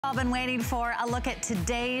I've been waiting for a look at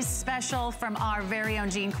today's special from our very own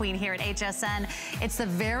Jean Queen here at HSN. It's the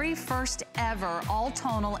very first ever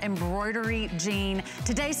all-tonal embroidery jean.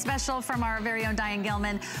 Today's special from our very own Diane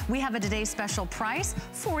Gilman. We have a today's special price,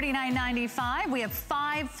 $49.95. We have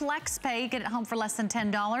 5 flex pay. Get it home for less than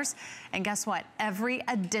 $10. And guess what? Every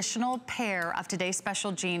additional pair of today's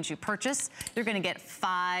special jeans you purchase, you're gonna get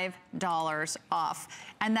 $5 off.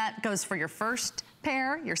 And that goes for your first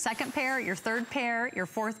pair, your second pair, your third pair, your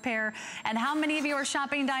fourth pair. And how many of you are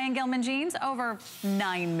shopping Diane Gilman jeans? Over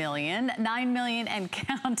 9 million. 9 million and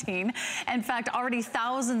counting. In fact, already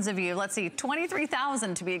thousands of you, let's see,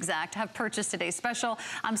 23,000 to be exact, have purchased today's special.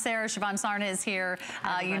 I'm Sarah. Siobhan Sarna is here.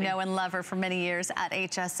 You know and love her for many years at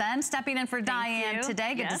HSN. Stepping in for Diane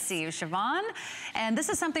today. Good to see you, Siobhan. And this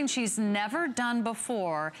is something she's never done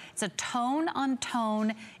before. It's a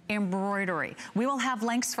tone-on-tone embroidery. We will have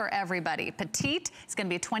lengths for everybody. Petite, it's gonna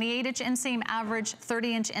be a 28-inch inseam, average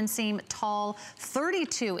 30-inch inseam, tall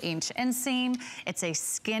 32-inch inseam. It's a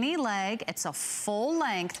skinny leg, it's a full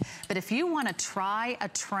length, but if you wanna try a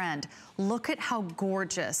trend, look at how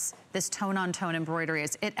gorgeous this tone-on-tone embroidery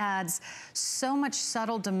is. It adds so much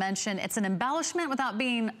subtle dimension. It's an embellishment without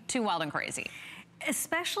being too wild and crazy.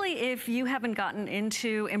 Especially if you haven't gotten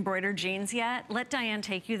into embroidered jeans yet, let Diane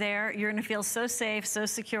take you there. You're gonna feel so safe, so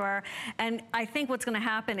secure. And I think what's gonna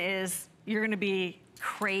happen is you're gonna be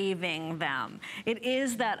craving them. It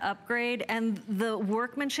is that upgrade, and the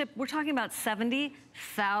workmanship, we're talking about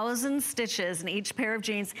 70,000 stitches in each pair of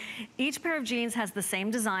jeans. Each pair of jeans has the same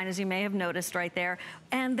design, as you may have noticed right there,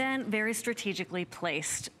 and then very strategically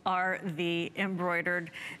placed are the embroidered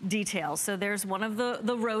details. So there's one of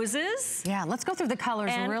the roses. Yeah, let's go through the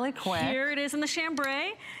colors really quick. Here it is in the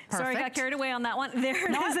chambray. Perfect. Sorry, I got carried away on that one. There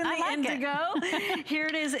it is in the indigo. Here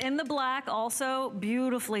it is in the black, also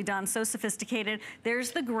beautifully done, so sophisticated.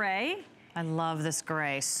 There's the gray. I love this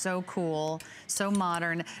gray, so cool, so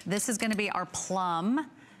modern. This is gonna be our plum.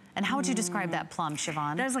 And how would you describe that plum,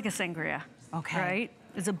 Siobhan? That is like a sangria. Okay. Right?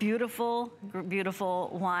 It's a beautiful, beautiful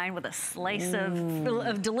wine with a slice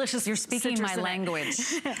of delicious You're speaking my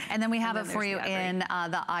language. And then we have it for you in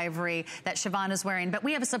the ivory that Siobhan is wearing. But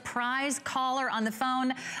we have a surprise caller on the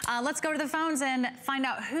phone. Let's go to the phones and find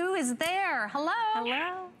out who is there. Hello.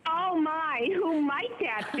 Hello. Oh my, who might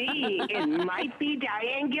that be? It might be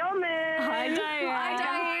Diane Gilman. Hi, Diane.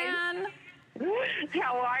 Hi, Diane.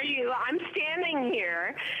 How are you? I'm standing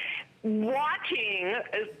here watching,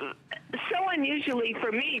 so unusually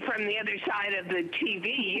for me, from the other side of the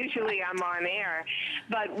TV. Usually I'm on air.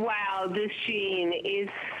 But wow, this jean is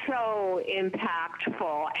so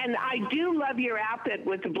impactful. And I do love your outfit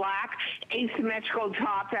with the black asymmetrical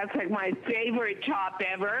top. That's like my favorite top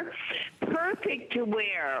ever. Perfect to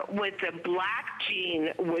wear with the black jean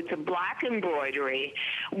with the black embroidery,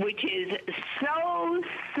 which is so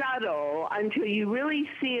subtle until you really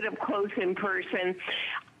see it up close in person.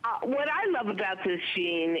 What I love about this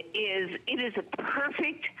jean is it is a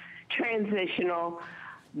perfect transitional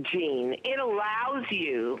jean. It allows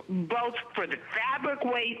you, both for the fabric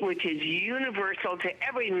weight, which is universal to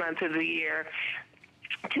every month of the year,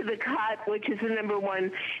 to the cut, which is the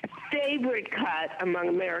 #1 favorite cut among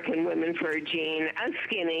American women for a jean, a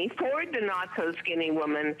skinny, for the not-so-skinny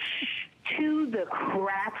woman, to the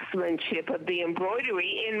craftsmanship of the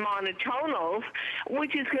embroidery in monotonals,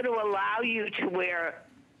 which is going to allow you to wear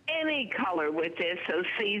any color with this. So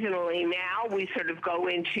seasonally now we sort of go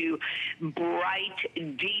into bright,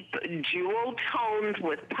 deep jewel tones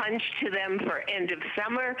with punch to them for end of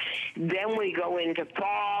summer. Then we go into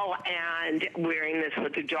fall and wearing this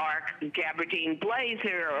with a dark gabardine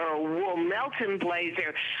blazer or a wool Melton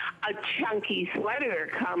blazer, a chunky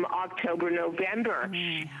sweater come October, November.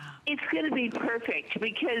 It's going to be perfect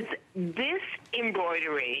because this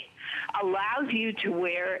embroidery allows you to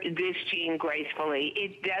wear this jean gracefully.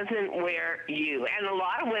 It doesn't wear you. And a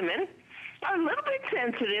lot of women are a little bit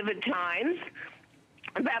sensitive at times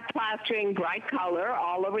about plastering bright color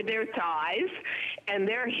all over their thighs and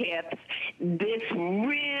their hips. This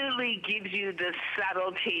really gives you the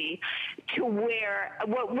subtlety to wear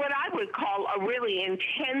what I would call a really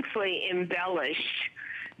intensely embellished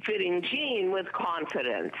fitting jean with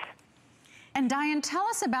confidence. And Diane, tell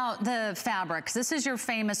us about the fabrics. This is your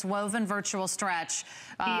famous woven virtual stretch.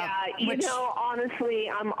 Yeah, you know, honestly,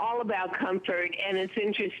 I'm all about comfort, and it's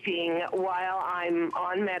interesting, while I'm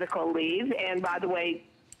on medical leave, and by the way,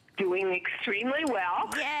 doing extremely well.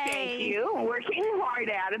 Yay. Thank you. Working hard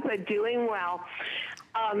at it, but doing well.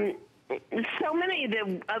 So many of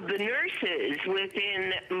the nurses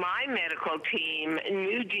within my medical team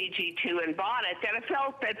knew DG2 and bought it that I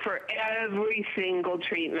felt that for every single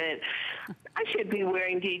treatment, I should be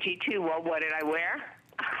wearing DG2. Well, what did I wear?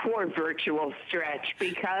 for virtual stretch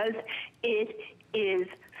because it is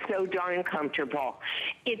so darn comfortable.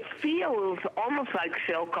 It feels almost like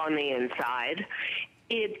silk on the inside.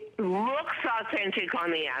 It looks authentic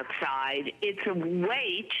on the outside. It's a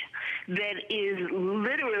weight that is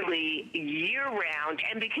literally year-round,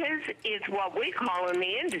 and because it's what we call in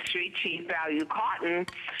the industry cheap value cotton,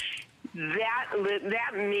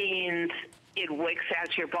 that means it wicks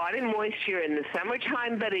out your body moisture in the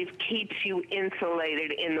summertime, but it keeps you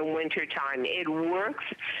insulated in the wintertime. It works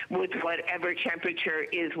with whatever temperature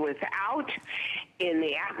is without in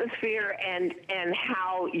the atmosphere and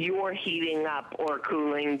how you're heating up or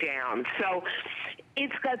cooling down. So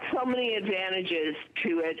it's got so many advantages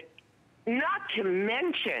to it, not to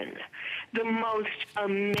mention the most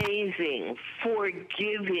amazing,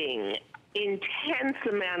 forgiving, intense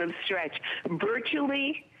amount of stretch.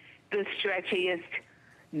 Virtually the stretchiest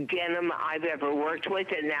denim I've ever worked with,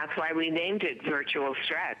 and that's why we named it Virtual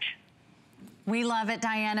Stretch. We love it,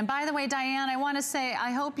 Diane. And by the way, Diane, I want to say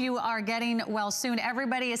I hope you are getting well soon.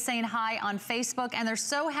 Everybody is saying hi on Facebook, and they're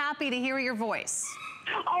so happy to hear your voice.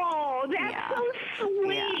 Oh, that's so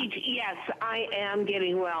sweet. Yeah. Yes, I am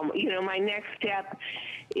getting well. You know, my next step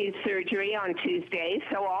is surgery on Tuesday,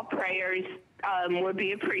 so all prayers would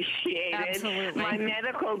be appreciated. Absolutely. My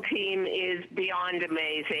medical team is beyond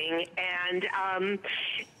amazing, and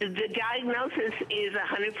the diagnosis is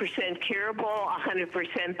 100% curable,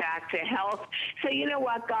 100% back to health. So you know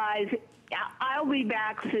what, guys? I'll be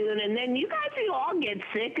back soon, and then you guys will all get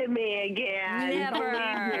sick of me again. Never.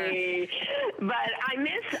 Believe me. But I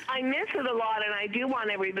miss it a lot, and I do want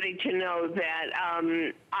everybody to know that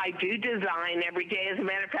I do design every day. As a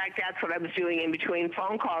matter of fact, that's what I was doing in between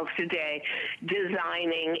phone calls today,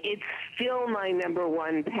 designing. It's still my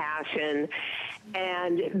 #1 passion,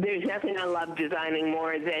 and there's nothing I love designing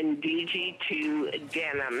more than DG2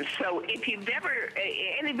 denim. So if you've never,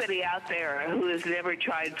 anybody out there who has never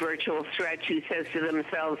tried virtual stretch, who says to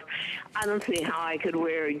themselves, I don't see how I could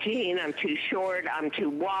wear a jean, I'm too short, I'm too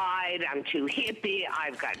wide, I'm too hippie,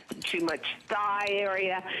 I've got too much thigh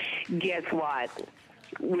area, guess what?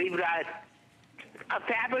 We've got a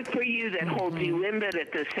fabric for you that holds you in, but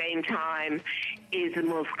at the same time is the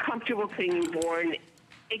most comfortable thing you've worn,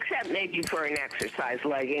 except maybe for an exercise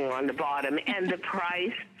legging on the bottom. And the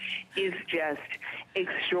price is just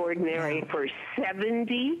extraordinary for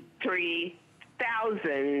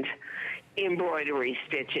 73,000 embroidery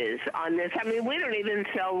stitches on this. I mean, we don't even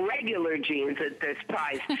sell regular jeans at this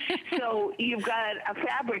price. So you've got a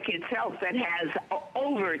fabric itself that has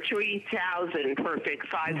over 3,000 perfect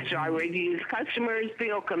 5-star reviews. Customers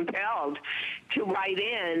feel compelled to write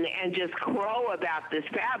in and just crow about this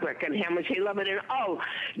fabric and how much they love it. And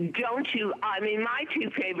don't you, I mean, my two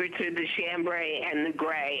favorites are the chambray and the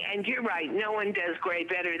gray. And you're right, no one does gray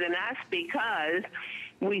better than us because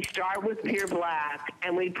we start with pure black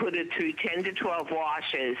and we put it through 10 to 12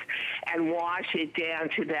 washes and wash it down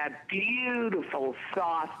to that beautiful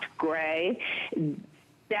soft gray.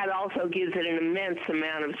 That also gives it an immense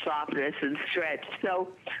amount of softness and stretch. So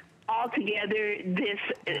altogether, this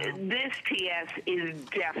PS is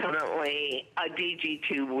definitely a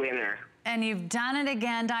DG2 winner. And you've done it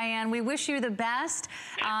again, Diane. We wish you the best.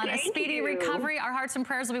 A speedy recovery. Our hearts and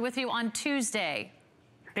prayers will be with you on Tuesday.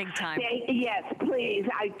 Big time. Yes, please.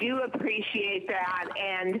 I do appreciate that,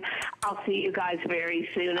 and I'll see you guys very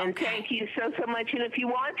soon. And thank you so much. And if you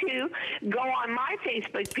want to, go on my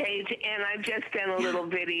Facebook page, and I've just done a little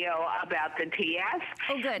video about the TS.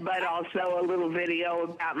 Oh, good. But also a little video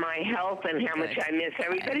about my health and how much I miss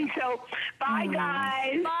everybody. So, bye,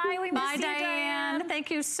 guys. Bye. We miss you, Diane. Thank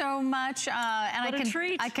you so much. And what a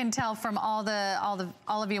treat. I can tell from all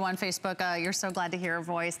of you on Facebook, you're so glad to hear your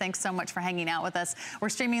voice. Thanks so much for hanging out with us. We're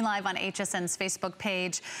streaming live on HSN's Facebook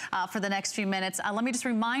page for the next few minutes. Let me just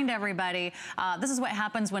remind everybody, this is what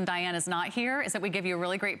happens when Diane is not here, is that we give you a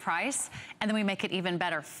really great price, and then we make it even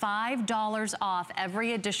better. $5 off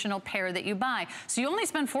every additional pair that you buy. So you only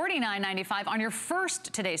spend $49.95 on your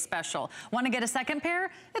first today's special. Want to get a second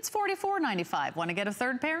pair? It's $44.95. Want to get a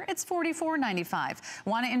third pair? It's $44.95.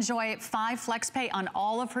 Want to enjoy 5 flex pay on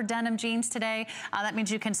all of her denim jeans today? That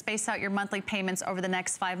means you can space out your monthly payments over the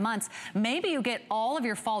next 5 months. Maybe you get all of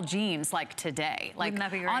your fall jeans like today, like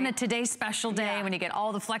on a today special day when you get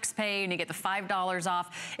all the flex pay and you get the $5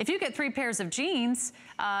 off. If you get 3 pairs of jeans,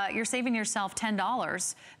 you're saving yourself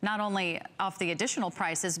 $10, not only off the additional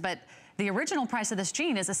prices, but the original price of this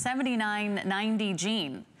jean is a $79.90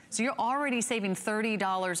 jean. So you're already saving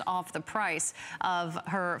 $30 off the price of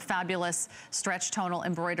her fabulous stretch tonal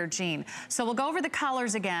embroidered jean. So we'll go over the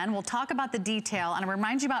colors again. We'll talk about the detail, and I'll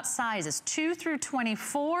remind you about sizes 2 through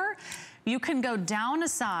 24. You can go down a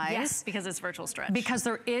size. Yes, because it's virtual stretch. Because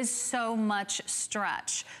there is so much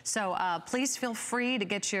stretch. So please feel free to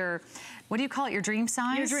get your, what do you call it, your dream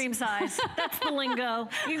size? Your dream size. That's the lingo.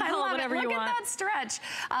 You can call it whatever you want. Look at that stretch.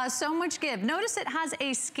 So much give. Notice it has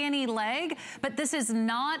a skinny leg, but this is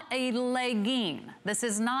not a legging. This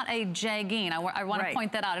is not a jegging. I want to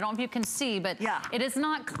point that out. I don't know if you can see, but it is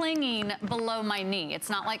not clinging below my knee. It's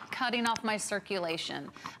not like cutting off my circulation.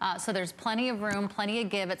 So there's plenty of room, plenty of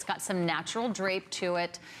give. It's got some natural drape to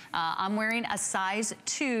it. I'm wearing a size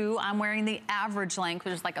 2. I'm wearing the average length,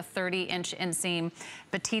 which is like a 30-inch inseam.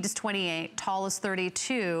 Petite is 28, tall is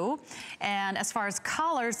 32. And as far as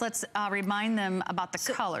colors, let's remind them about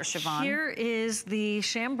the color, Siobhan. Here is the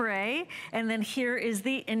chambray, and then here is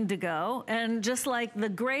the indigo. And just like the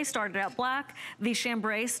gray started out black, the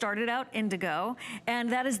chambray started out indigo.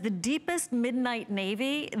 And that is the deepest midnight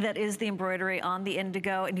navy that is the embroidery on the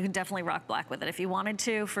indigo. And you can definitely rock black with it if you wanted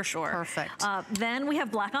to, for sure. Perfect. Then we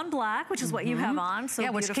have black on black, which is what you have on,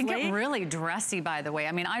 so which can get really dressy, by the way.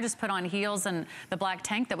 I mean, I just put on heels and the black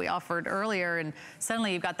tank that we offered earlier, and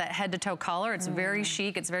suddenly you've got that head-to-toe collar. It's very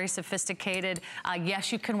chic. It's very sophisticated.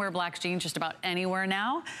 Yes, you can wear black jeans just about anywhere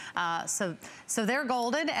now. So they're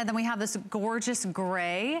golden, and then we have this gorgeous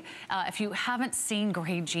gray. If you haven't seen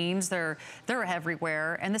gray jeans, they're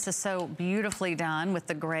everywhere, and this is so beautifully done with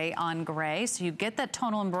the gray on gray. So you get that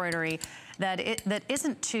tonal embroidery that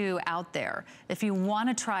isn't too out there. If you want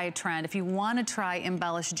to try a trend, if you want to try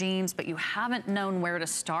embellished jeans, but you haven't known where to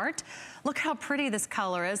start, look how pretty this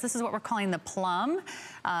color is. This is what we're calling the plum.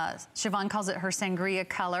 Siobhan calls it her sangria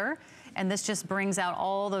color. And this just brings out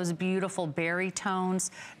all those beautiful berry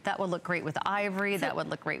tones. That would look great with ivory. That would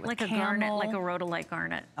look great with like camel. A garnet, like a rhodolite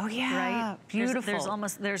garnet. Oh yeah, right? Beautiful.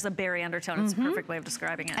 There's a berry undertone. It's a perfect way of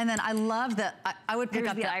describing it. And then I love that. I would pick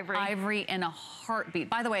up the ivory in a heartbeat.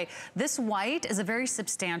 By the way, this white is a very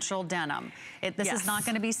substantial denim. This is not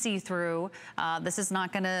going to be see-through. This is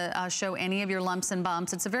not going to show any of your lumps and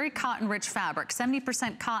bumps. It's a very cotton-rich fabric.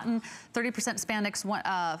 70% cotton, 30% spandex,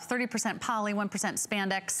 30% poly, 1%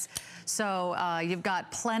 spandex. So you've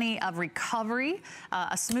got plenty of recovery,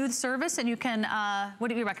 a smooth service, and you can, what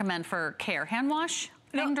do you recommend for care? Hand wash?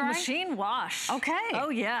 No, machine wash. Okay. Oh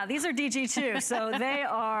yeah, these are DG2, so they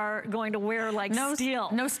are going to wear like steel.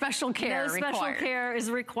 No special care required. No special care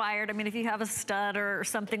is required. I mean, if you have a stud or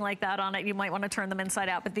something like that on it, you might want to turn them inside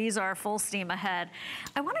out, but these are full steam ahead.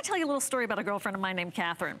 I want to tell you a little story about a girlfriend of mine named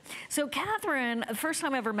Catherine. So Catherine, the first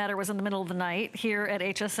time I ever met her was in the middle of the night here at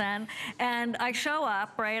HSN, and I show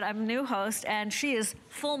up, right, I'm a new host, and she is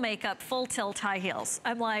full makeup, full tilt high heels.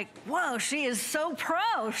 I'm like, whoa, she is so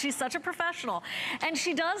pro. She's such a professional. And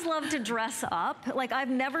she does love to dress up. Like, I've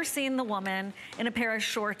never seen the woman in a pair of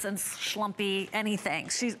shorts and schlumpy anything.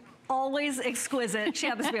 She's always exquisite. She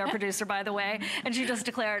happens to be our producer, by the way, and she just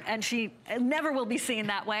declared, and she never will be seen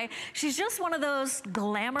that way. She's just one of those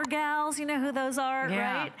glamour gals, you know who those are,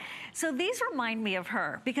 right? So these remind me of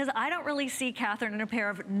her, because I don't really see Catherine in a pair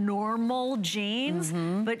of normal jeans,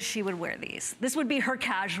 but she would wear these. This would be her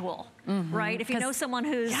casual, right? If you know someone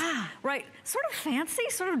who's, right, sort of fancy,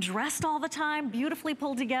 sort of dressed all the time, beautifully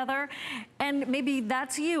pulled together, and maybe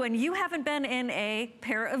that's you, and you haven't been in a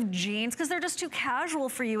pair of jeans because they're just too casual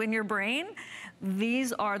for you in your brain.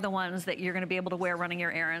 These are the ones that you're going to be able to wear running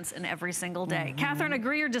your errands in every single day. Catherine,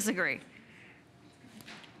 agree or disagree?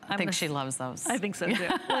 I think she loves those. I think so too.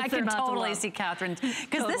 I can totally see Catherine.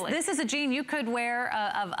 Because this is a jean you could wear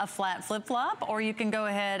a flat flip-flop, or you can go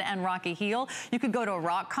ahead and rock a heel. You could go to a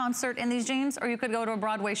rock concert in these jeans, or you could go to a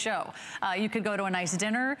Broadway show. You could go to a nice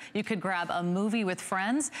dinner. You could grab a movie with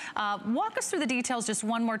friends. Walk us through the details just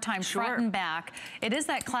one more time, front and back. It is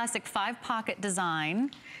that classic 5-pocket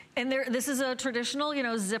design. And this is a traditional, you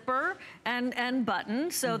know, zipper and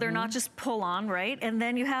button, so they're not just pull on, right? And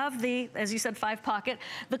then you have the, as you said, 5-pocket.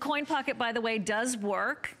 The coin pocket, by the way, does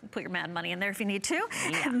work. Put your mad money in there if you need to.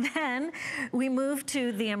 And then we move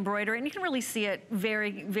to the embroidery, and you can really see it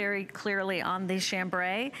very, very clearly on the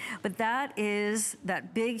chambray. But that is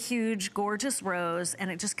that big, huge, gorgeous rose,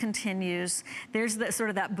 and it just continues. There's the, sort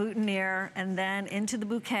of that boutonniere, and then into the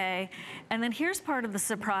bouquet. And then here's part of the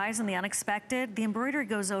surprise and the unexpected. The embroidery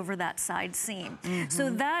goes over that side seam. So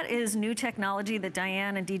that is new technology that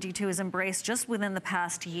Diane and DG2 has embraced just within the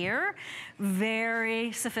past year.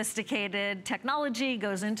 Very sophisticated technology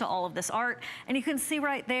goes into all of this art. And you can see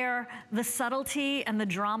right there the subtlety and the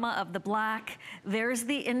drama of the black. There's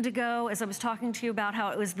the indigo, as I was talking to you about how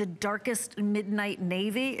it was the darkest midnight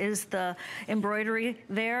navy is the embroidery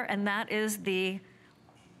there. And that is the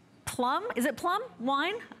plum. Is it plum?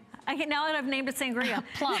 Wine? Now that I've named it sangria.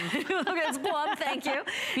 Plum. Okay, it's plum, thank you.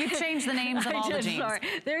 You changed the names of all the jeans. Sorry.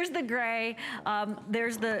 There's the gray,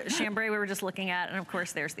 there's the chambray we were just looking at, and of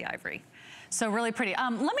course there's the ivory. So really pretty.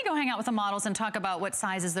 Let me go hang out with the models and talk about what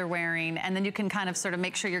sizes they're wearing, and then you can kind of sort of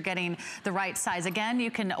make sure you're getting the right size. Again,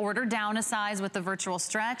 you can order down a size with the virtual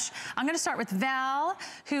stretch. I'm gonna start with Val,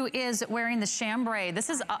 who is wearing the chambray. This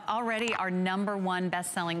is already our #1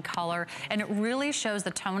 best-selling color, and it really shows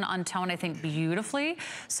the tone on tone, I think, beautifully.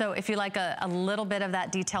 So if you like a little bit of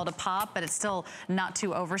that detail to pop, but it's still not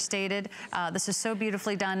too overstated, this is so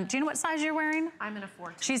beautifully done. Do you know what size you're wearing? I'm in a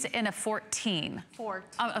 14. She's in a 14. 14.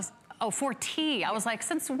 Oh, 4T. I was like,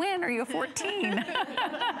 since when are you a 14?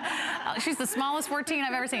 She's the smallest 14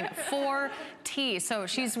 I've ever seen. 4T. So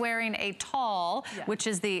she's wearing a tall, which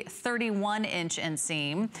is the 31-inch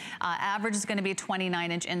inseam. Average is going to be a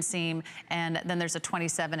 29-inch inseam, and then there's a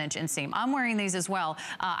 27-inch inseam. I'm wearing these as well,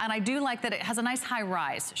 and I do like that it has a nice high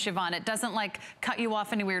rise, Siobhan. It doesn't like cut you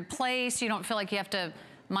off in a weird place. You don't feel like you have to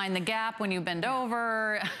mind the gap when you bend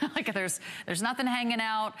over, like there's nothing hanging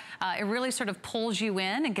out. It really sort of pulls you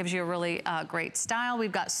in and gives you a really great style.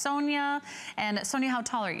 We've got Sonia, and Sonia, how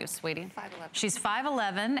tall are you, sweetie? 5'11". She's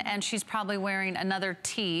 5'11", and she's probably wearing another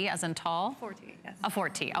T, as in tall? 4T, yes. A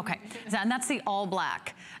 4T, okay. And that's the all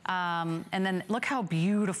black. And then look how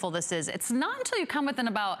beautiful this is. It's not until you come within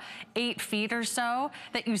about 8 feet or so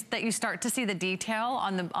that you start to see the detail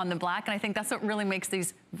on the black, and I think that's what really makes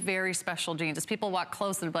these very special jeans. As people walk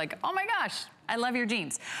close, they'll be like, oh my gosh, I love your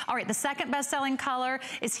jeans. All right, the second best-selling color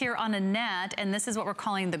is here on Annette, and this is what we're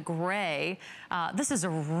calling the gray. This is a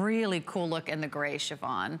really cool look in the gray,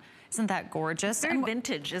 Siobhan. Isn't that gorgeous? It's very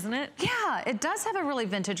vintage, isn't it? Yeah, it does have a really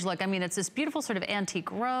vintage look. I mean, it's this beautiful sort of antique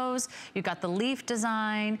rose. You've got the leaf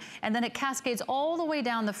design, and then it cascades all the way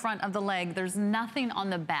down the front of the leg. There's nothing on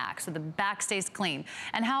the back, so the back stays clean.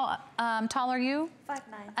 And how tall are you?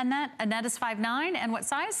 5'9". Annette is 5'9", and what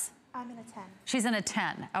size? I'm in a 10. She's in a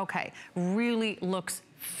 10, okay. Really looks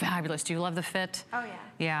fabulous. Do you love the fit? Oh, yeah.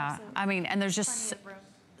 Yeah, Absolutely. I mean, and there's just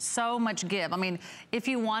so much give. I mean, if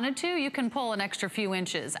you wanted to, you can pull an extra few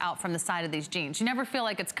inches out from the side of these jeans. You never feel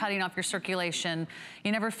like it's cutting off your circulation.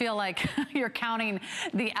 You never feel like you're counting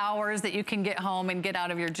the hours that you can get home and get out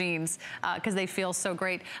of your jeans because they feel so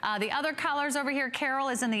great. The other colors over here, Carol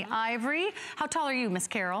is in the ivory. How tall are you, Miss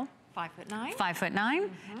Carol? 5'9". 5'9",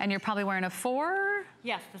 and you're probably wearing a 4?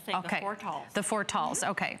 Yes, the same, okay. the 4 talls. The 4 talls,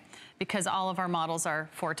 okay. Because all of our models are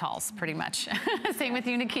 4 talls, pretty much. Same with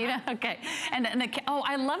you, Nikita, okay. And oh,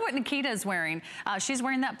 I love what Nikita is wearing. She's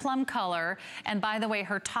wearing that plum color, and by the way,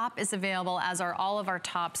 her top is available, as are all of our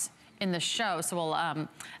tops in the show, so we'll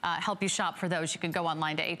help you shop for those. You can go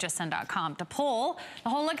online to hsn.com to pull the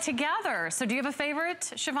whole look together. So do you have a favorite,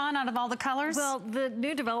 Siobhan, out of all the colors? Well, the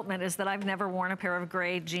new development is that I've never worn a pair of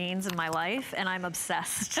gray jeans in my life, and I'm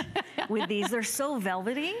obsessed with these. They're so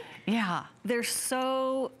velvety. Yeah. They're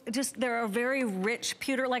so, they're a very rich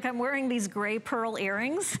pewter, like I'm wearing these gray pearl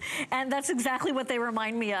earrings, and that's exactly what they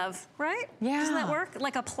remind me of, right? Yeah. Doesn't that work?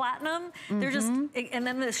 Like a platinum. They're just, and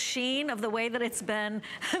then the sheen of the way that it's been,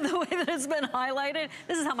 highlighted.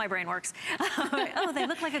 This is how my brain works. Oh, they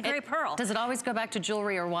look like a gray pearl. Does it always go back to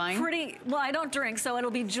jewelry or wine? Well, I don't drink, so it'll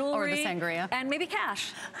be jewelry. Or the sangria. And maybe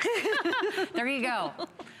cash. There you go.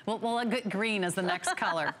 We'll get green as the next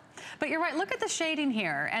color. But you're right, look at the shading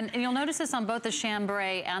here. And you'll notice this on both the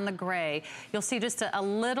chambray and the gray. You'll see just a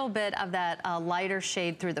little bit of that lighter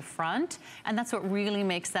shade through the front. And that's what really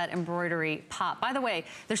makes that embroidery pop. By the way,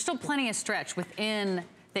 there's still plenty of stretch within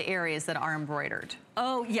the areas that are embroidered.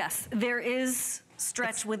 Oh, yes, there is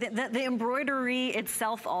stretch within. The embroidery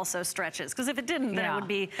itself also stretches, because if it didn't, then it would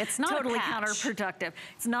be totally counterproductive.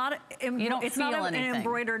 It's not, it's not an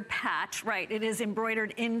embroidered patch, right? It is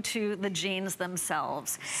embroidered into the jeans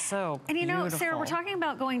themselves. So And you know, Sarah, we're talking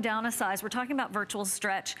about going down a size. We're talking about virtual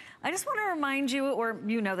stretch. I just want to remind you, or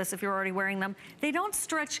you know this if you're already wearing them, they don't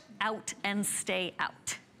stretch out and stay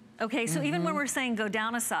out. Okay, so even when we're saying go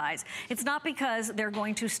down a size, it's not because they're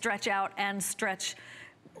going to stretch out and stretch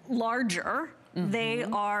larger. They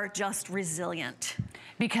are just resilient.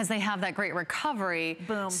 Because they have that great recovery.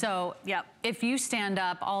 Boom. So if you stand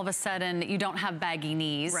up, all of a sudden you don't have baggy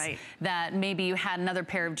knees. Right. That maybe you had another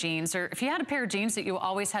pair of jeans, or if you had a pair of jeans that you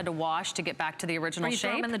always had to wash to get back to the original shape.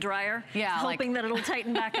 Throw them in the dryer, hoping that it'll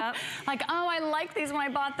tighten back up. Like, oh, I like these when I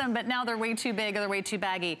bought them, but now they're way too big or they're way too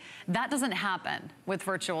baggy. That doesn't happen with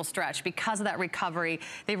virtual stretch. Because of that recovery,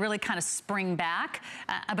 they really kind of spring back,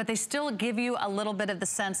 but they still give you a little bit of the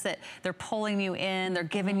sense that they're pulling you in, they're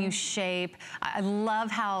giving you shape. I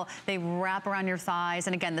love how they wrap around your thighs.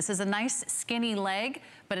 And again, this is a nice skinny leg,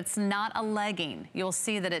 but it's not a legging. You'll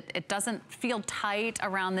see that it doesn't feel tight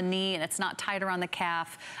around the knee, and it's not tight around the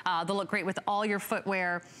calf. They'll look great with all your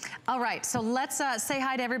footwear. All right, so let's say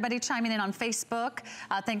hi to everybody chiming in on Facebook.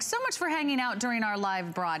 Thanks so much for hanging out during our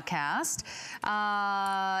live broadcast.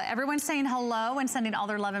 Everyone's saying hello and sending all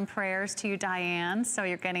their love and prayers to you, Diane. So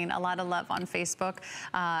you're getting a lot of love on Facebook,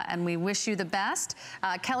 and we wish you the best.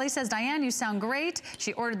 Kelly says, Diane, you sound great.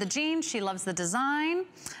 She ordered the jeans. She loves the design.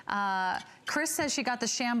 Chris says she got the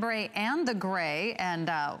chambray and the gray,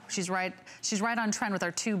 and she's right on trend with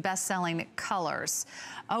our two best-selling colors.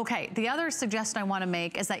 Okay, the other suggestion I want to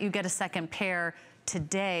make is that you get a second pair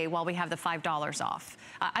today while we have the $5 off.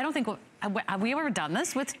 I don't think, have we ever done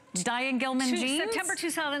this with Diane Gilman jeans? September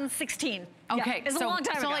 2016. Okay, yeah, it's a long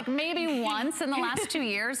time ago. So like maybe once in the last 2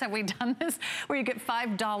 years have we done this, where you get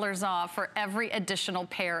 $5 off for every additional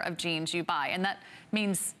pair of jeans you buy. And that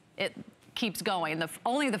means it keeps going.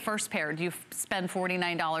 Only the first pair, you spend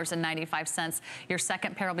 $49.95. Your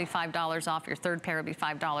second pair will be $5 off. Your third pair will be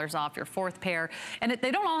 $5 off. Your fourth pair. And they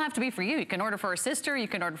don't all have to be for you. You can order for a sister. You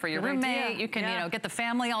can order for your roommate. You can, you know, get the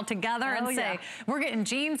family all together and say, we're getting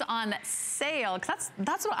jeans on sale. 'Cause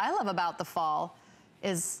that's what I love about the fall,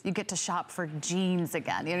 is you get to shop for jeans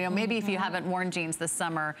again. You know, maybe if you haven't worn jeans this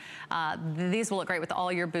summer, these will look great with all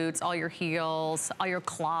your boots, all your heels, all your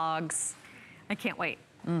clogs. I can't wait.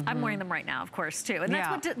 I'm wearing them right now, of course, too. And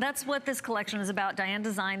that's what this collection is about. Diane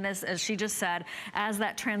designed this, as she just said, as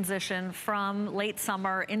that transition from late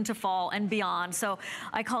summer into fall and beyond. So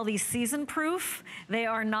I call these season-proof. They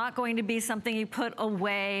are not going to be something you put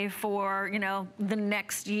away for, you know, the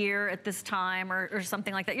next year at this time or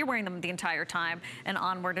something like that. You're wearing them the entire time and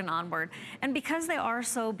onward and onward. And because they are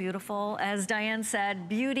so beautiful, as Diane said,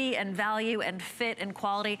 beauty and value and fit and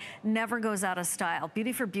quality never goes out of style.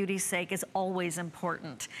 Beauty for beauty's sake is always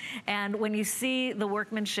important. And when you see the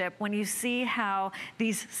workmanship, when you see how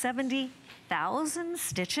these 70,000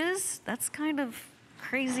 stitches, that's kind of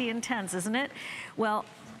crazy intense, isn't it? Well,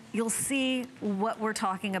 you'll see what we're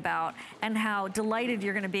talking about and how delighted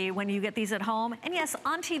you're gonna be when you get these at home. And yes,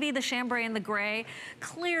 on TV, the chambray and the gray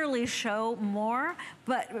clearly show more,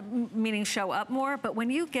 but meaning show up more. But when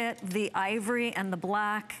you get the ivory and the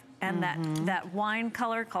black and that wine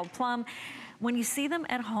color called plum, when you see them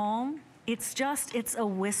at home, it's a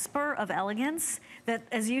whisper of elegance that,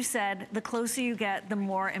 as you said, the closer you get, the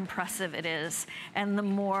more impressive it is and the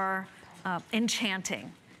more enchanting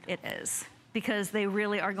it is, because they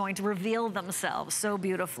really are going to reveal themselves so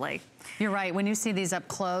beautifully. You're right. When you see these up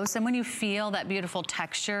close and when you feel that beautiful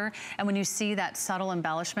texture and when you see that subtle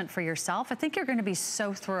embellishment for yourself, I think you're going to be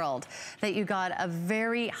so thrilled that you got a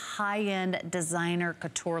very high-end designer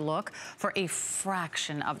couture look for a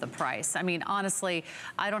fraction of the price. I mean, honestly,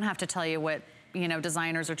 I don't have to tell you what, you know,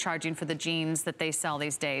 designers are charging for the jeans that they sell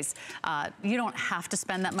these days. You don't have to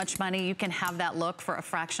spend that much money. You can have that look for a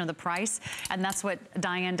fraction of the price. And that's what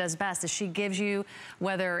Diane does best, is she gives you,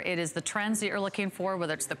 whether it is the trends that you're looking for,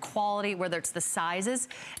 whether it's the quality, whether it's the sizes.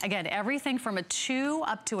 Again, everything from a 2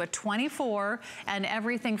 up to a 24, and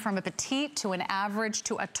everything from a petite to an average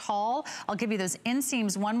to a tall. I'll give you those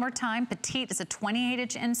inseams one more time. Petite is a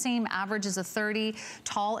 28-inch inseam, average is a 30,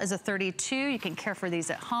 tall is a 32. You can care for these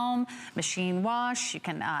at home, machine wash. You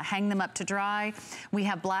can hang them up to dry. We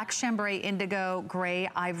have black, chambray, indigo, gray,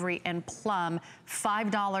 ivory, and plum.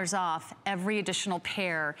 $5 off every additional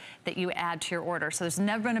pair that you add to your order. So there's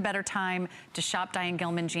never been a better time to shop Diane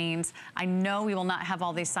Gilman jeans. I know we will not have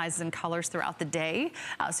all these sizes and colors throughout the day.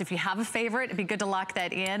 So if you have a favorite, it'd be good to lock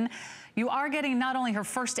that in. You are getting not only her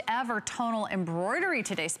first ever tonal embroidery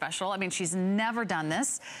today special. I mean, she's never done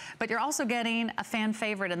this, but you're also getting a fan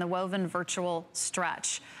favorite in the woven virtual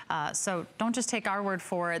stretch. So don't just take our word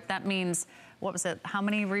for it. That means, what was it, how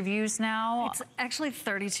many reviews now? It's actually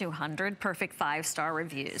 3,200 perfect 5-star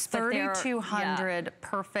reviews. 3,200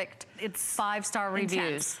 perfect 5-star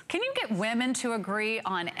reviews. Can you get women to agree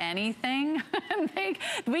on anything?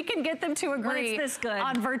 We can get them to agree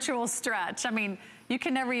on virtual stretch. I mean, you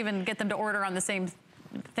can never even get them to order on the same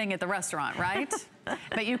thing at the restaurant, right?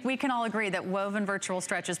 But we can all agree that woven virtual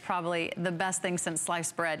stretch is probably the best thing since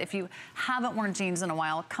sliced bread. If you haven't worn jeans in a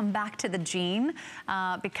while, come back to the jean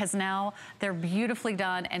because now they're beautifully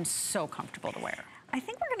done and so comfortable to wear. I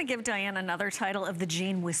think we're going to give Diane another title of the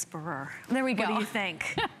Jean Whisperer. There we go. What do you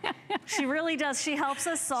think? She really does. She helps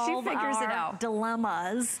us solve our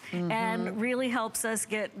dilemmas and really helps us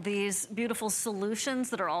get these beautiful solutions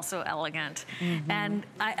that are also elegant. And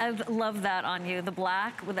I love that on you. The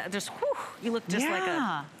black with that, just whew, you look just like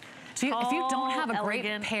a If you don't have a great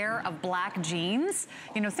pair of black jeans,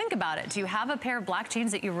 you know, think about it. Do you have a pair of black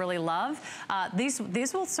jeans that you really love? These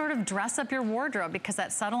will sort of dress up your wardrobe because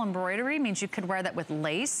that subtle embroidery means you could wear that with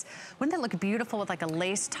lace. Wouldn't that look beautiful with like a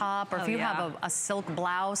lace top? Or if you have a silk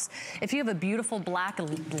blouse, if you have a beautiful black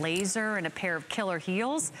blazer and a pair of killer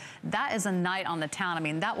heels, that is a night on the town. I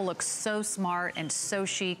mean, that will look so smart and so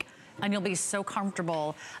chic, and you'll be so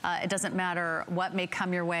comfortable. It doesn't matter what may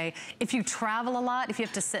come your way. If you travel a lot, if you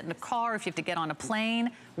have to sit in a car, if you have to get on a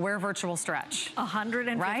plane, wear virtual stretch.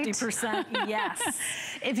 150%, right? Yes.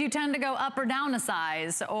 If you tend to go up or down a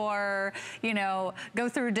size, or, you know, go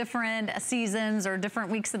through different seasons or different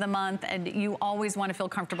weeks of the month, and you always want to feel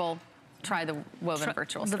comfortable, try the woven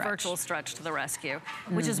virtual stretch. The virtual stretch to the rescue,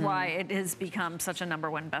 which is why it has become such a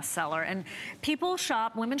 #1 bestseller. And people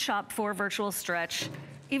shop, women shop for virtual stretch.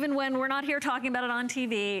 Even when we're not here talking about it on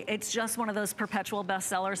TV, it's just one of those perpetual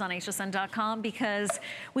bestsellers on hsn.com because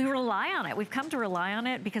we rely on it. We've come to rely on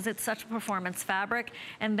it because it's such a performance fabric.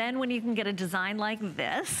 And then when you can get a design like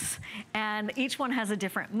this, and each one has a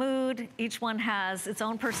different mood, each one has its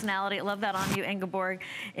own personality. I love that on you, Ingeborg,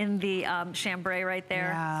 in the chambray right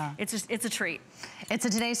there. Yeah. It's a treat. It's a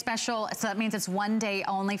Today Special, so that means it's one day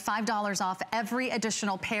only, $5 off every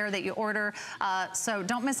additional pair that you order. So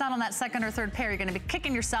don't miss out on that second or third pair. You're gonna be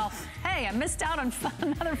kicking yourself, hey, I missed out on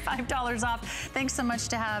another $5 off. Thanks so much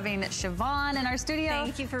to having Siobhan in our studio.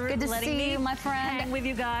 Thank you for Good to letting see me you, my friend. hang with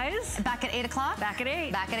you guys. Back at 8 o'clock? Back at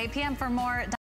 8. Back at 8 p.m. for more.